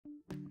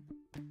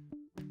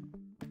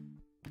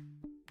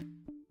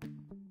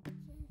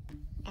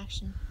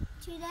action.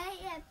 Today,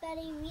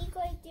 everybody, we're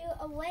going to do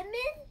a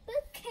women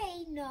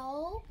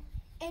volcano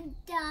and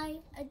die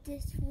of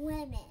this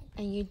women.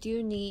 And you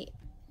do need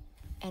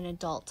an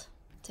adult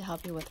to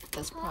help you with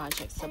this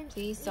project, so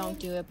please don't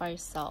do it by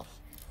yourself.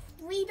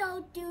 We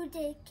don't do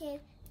this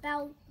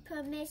without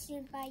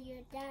permission by your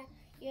dad.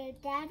 Your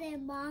dad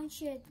and mom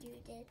should do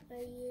this for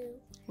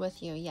you.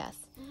 With you, yes.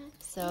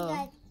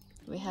 So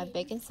we have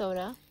baking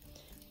soda.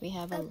 We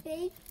have a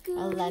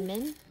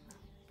lemon.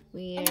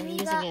 We are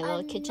using a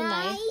little kitchen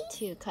knife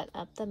to cut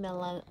up the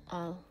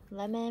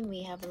lemon.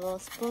 We have a little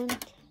spoon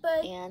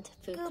and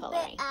food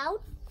coloring. It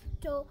out.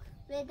 So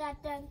we're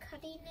not done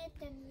cutting it,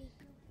 then we go.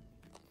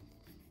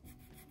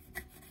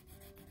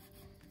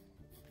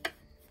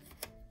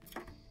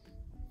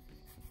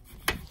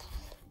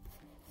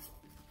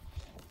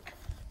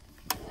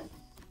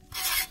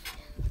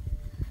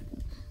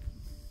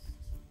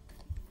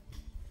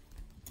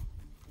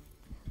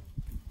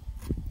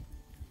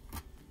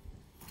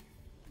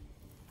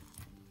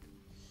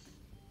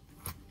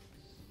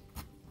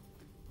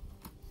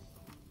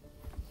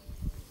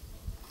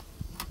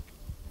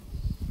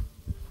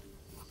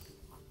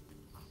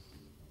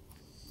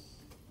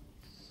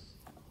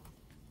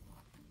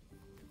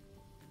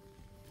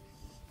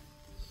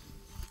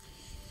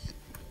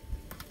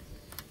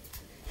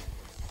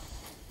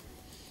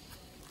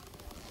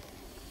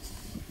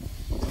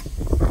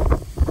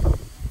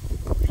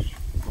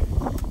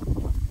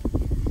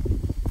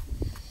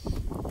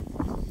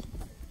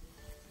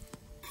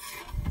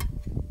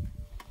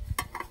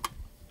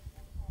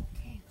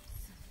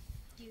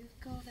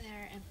 Go over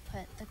there and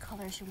put the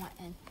colors you want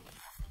in.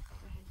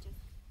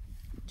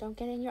 Don't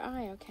get in your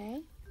eye,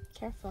 okay?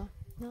 Careful.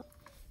 No,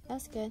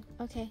 that's good.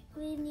 Okay.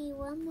 We need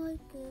one more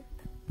group.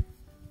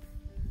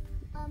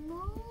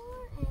 More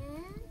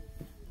and...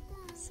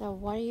 So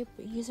what are you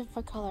using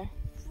for color?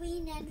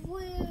 Green and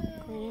blue.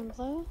 Green and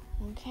blue?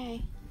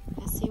 Okay.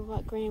 Let's see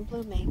what green and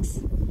blue makes.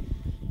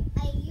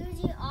 I'm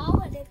using all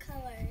of the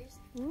colors.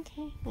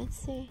 Okay, let's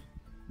see.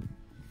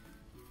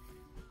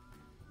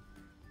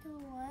 The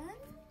one.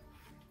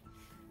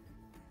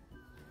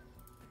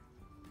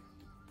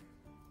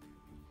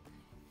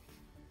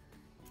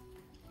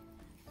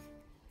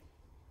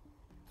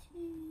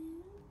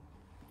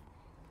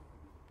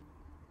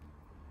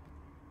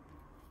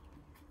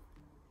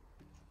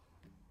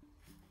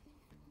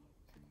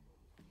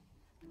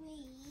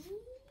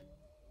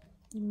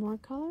 Need more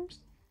colors?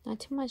 Not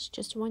too much,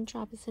 just one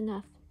drop is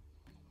enough.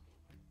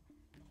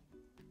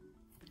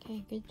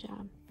 Okay, good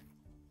job.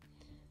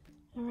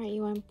 Alright,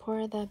 you want to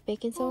pour the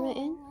baking soda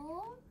in?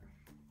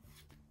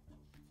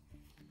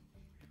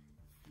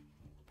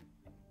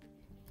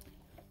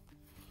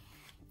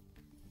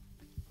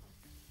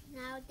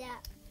 Now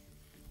that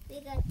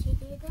we got to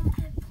do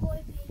that and pour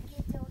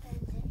baking soda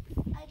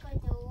in. I got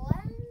the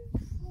one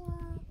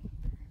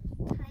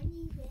for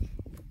tiny bit.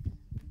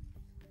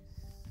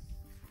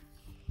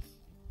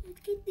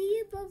 It could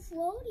be above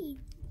floating.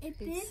 It's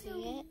See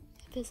it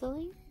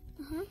fizzling?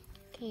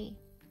 Okay,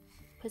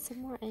 put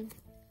some more in.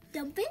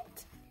 Dump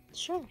it?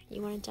 Sure,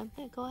 you want to dump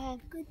it? Go ahead.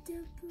 Good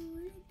dump a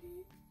little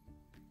bit.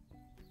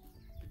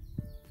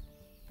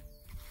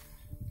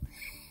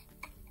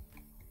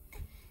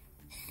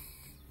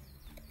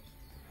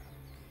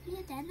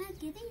 Yeah, they're not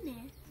getting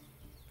there.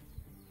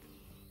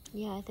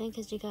 Yeah, I think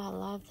because you got a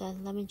lot of the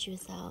lemon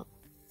juice out.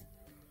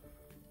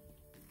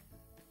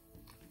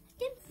 I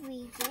can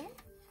freeze it.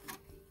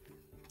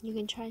 You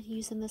can try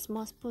using the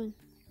small spoon.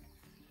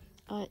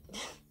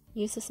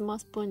 Use a small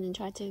spoon and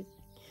try to...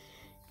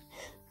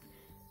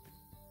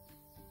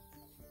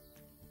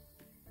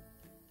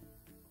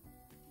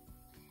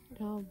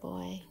 Oh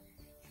boy.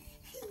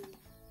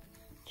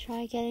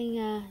 Try getting,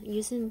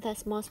 using that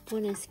small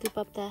spoon and scoop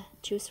up the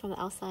juice from the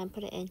outside and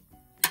put it in.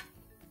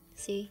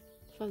 See?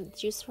 From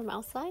juice from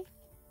outside?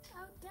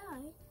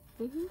 Outside?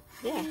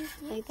 There.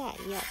 Like that,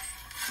 yes.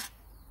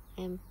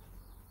 And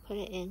put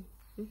it in.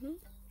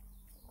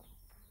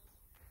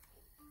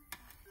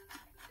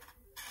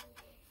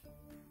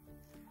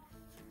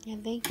 I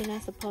think you're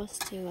not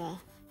supposed to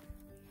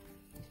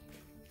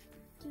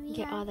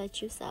get all that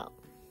juice out.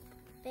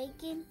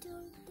 Baking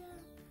soda?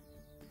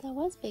 That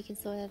was baking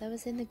soda. That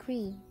was in the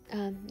green.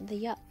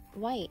 The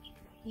white.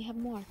 You have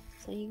more.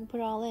 So you can put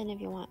it all in if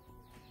you want.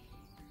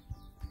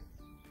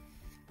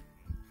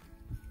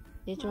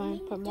 Did you want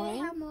to put more in? Do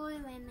you have more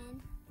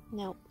lemon?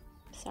 Nope.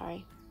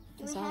 Sorry.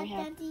 Do we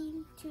have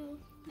something to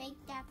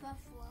make that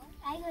buffalo?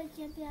 I will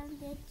jump on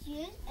the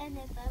juice and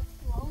the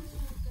buffalo.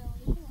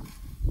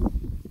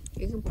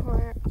 You can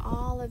pour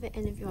all of it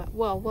in if you want.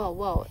 Whoa, whoa,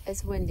 whoa.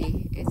 It's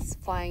windy. It's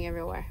flying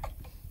everywhere.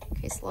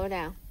 Okay, slow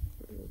down.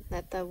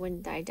 Let the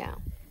wind die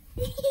down.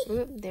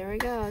 Oop, there it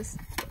goes.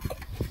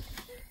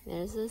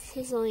 There's the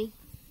sizzling.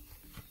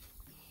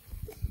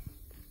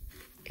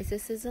 Is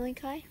this sizzling,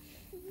 Kai?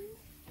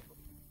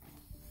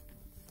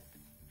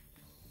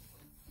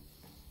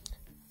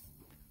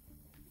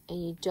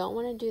 And you don't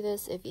want to do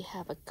this if you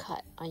have a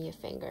cut on your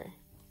finger,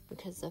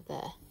 because of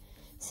the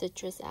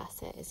citrus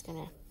acid is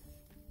going to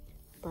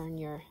burn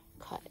your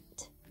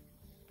cut.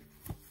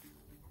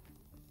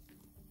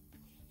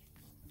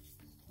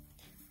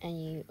 And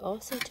you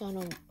also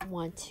don't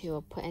want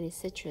to put any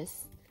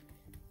citrus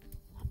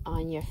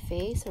on your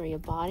face or your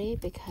body,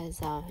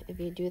 because if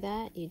you do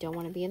that, you don't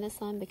want to be in the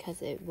sun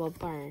because it will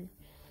burn.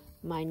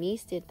 My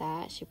niece did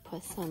that. She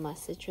put some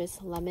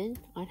citrus lemon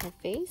on her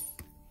face,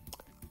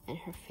 and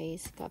her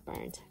face got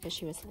burned because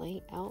she was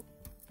laying out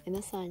in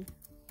the sun.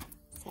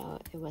 So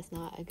it was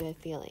not a good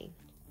feeling,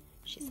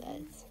 she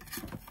says.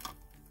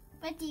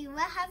 But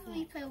what have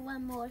we put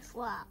one more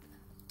swap?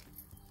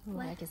 Ooh,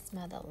 I can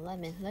smell the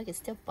lemon. Look, it's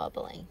still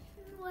bubbling.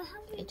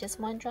 Okay, just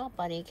one drop,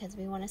 buddy, because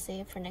we want to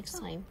save it for next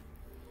time.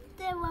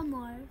 There one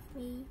more,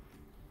 please.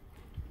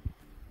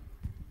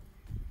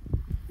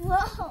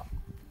 Whoa!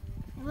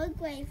 What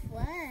great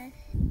fun!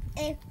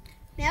 It's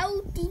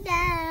melting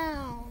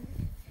down.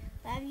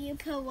 Have you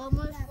put one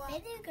more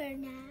vinegar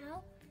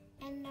now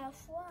and the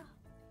swap?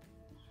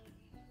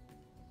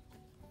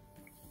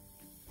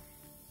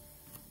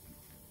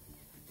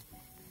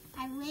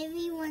 I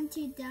really want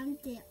to dump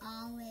it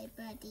all in,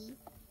 buddy.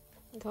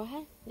 Go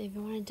ahead. If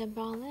you want to dump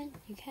it all in,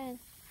 you can.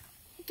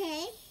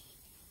 Okay.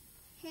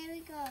 Here we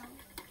go.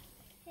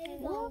 Here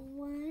we go.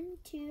 1,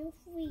 2,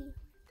 3.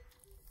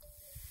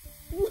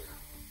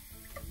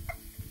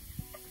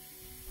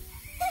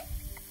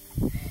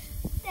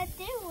 That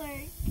did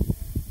work.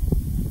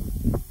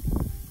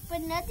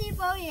 But nothing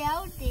really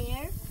out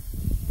there.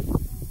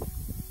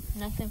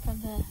 Nothing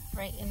from the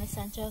right in the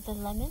center of the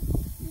lemon?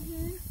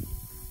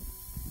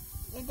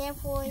 And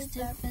therefore it's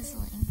still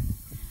fizzling.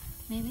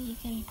 Maybe you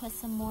can put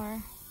some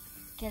more,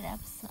 pick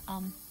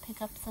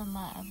up some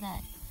of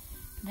that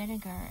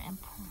vinegar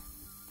and pour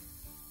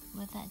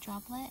with that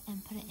droplet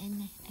and put it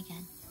in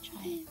again.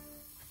 Try it.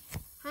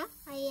 Huh?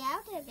 Are you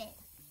out of it?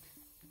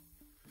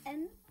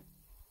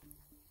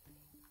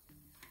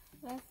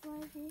 That's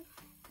what I do.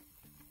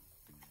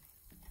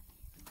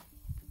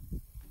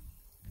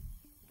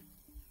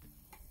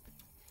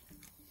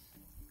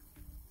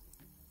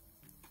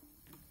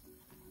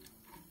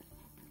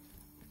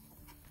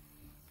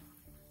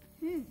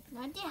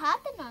 Nothing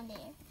happened on there.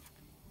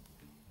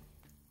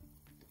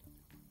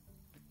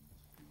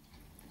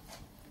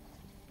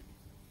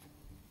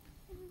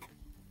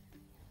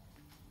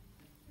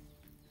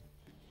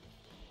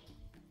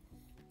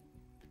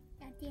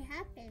 Nothing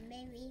happened.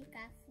 Maybe you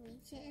got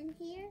freezer in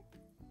here.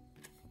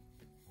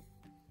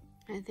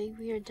 I think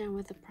we are done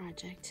with the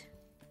project.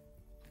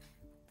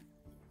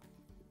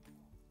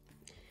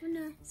 Oh,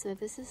 no. So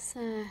this is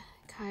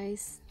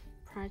Kai's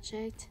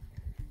project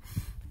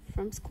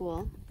from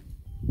school.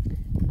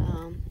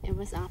 It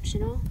was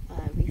optional,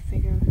 but we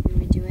figured we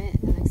would do it.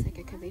 It looks like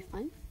it could be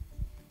fun.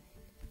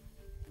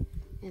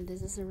 And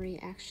this is a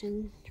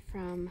reaction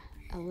from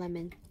a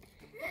lemon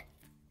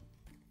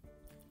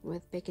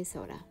with baking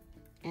soda.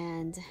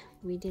 And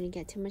we didn't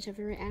get too much of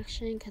a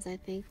reaction because I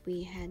think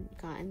we had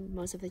gotten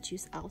most of the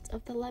juice out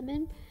of the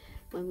lemon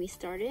when we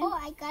started. Oh,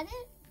 I got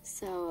it.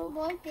 So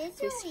more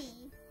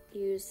busy.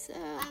 Use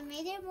I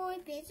made it more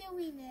busy,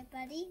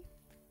 buddy.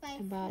 By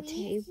about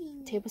a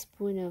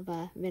tablespoon of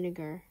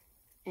vinegar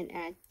and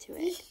add to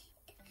it.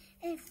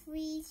 And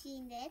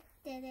freezing it,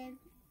 then it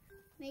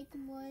make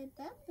more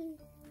bubbly.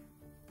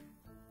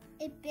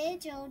 It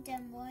bigger the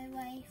more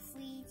I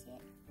freeze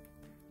it.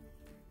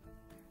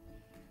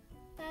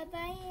 Bye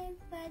bye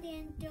everybody,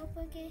 and don't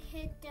forget to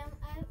hit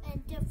thumbs up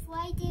and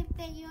subscribe this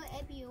video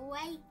if you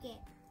like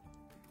it.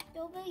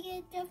 Don't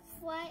forget to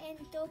subscribe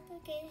and don't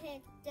forget to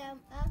hit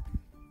thumbs up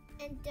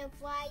and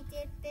subscribe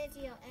this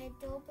video, and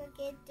don't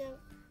forget to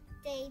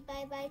say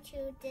bye bye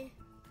to the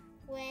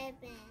web.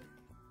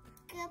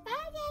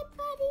 Goodbye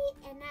everybody,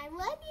 and I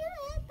love you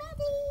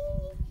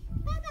everybody.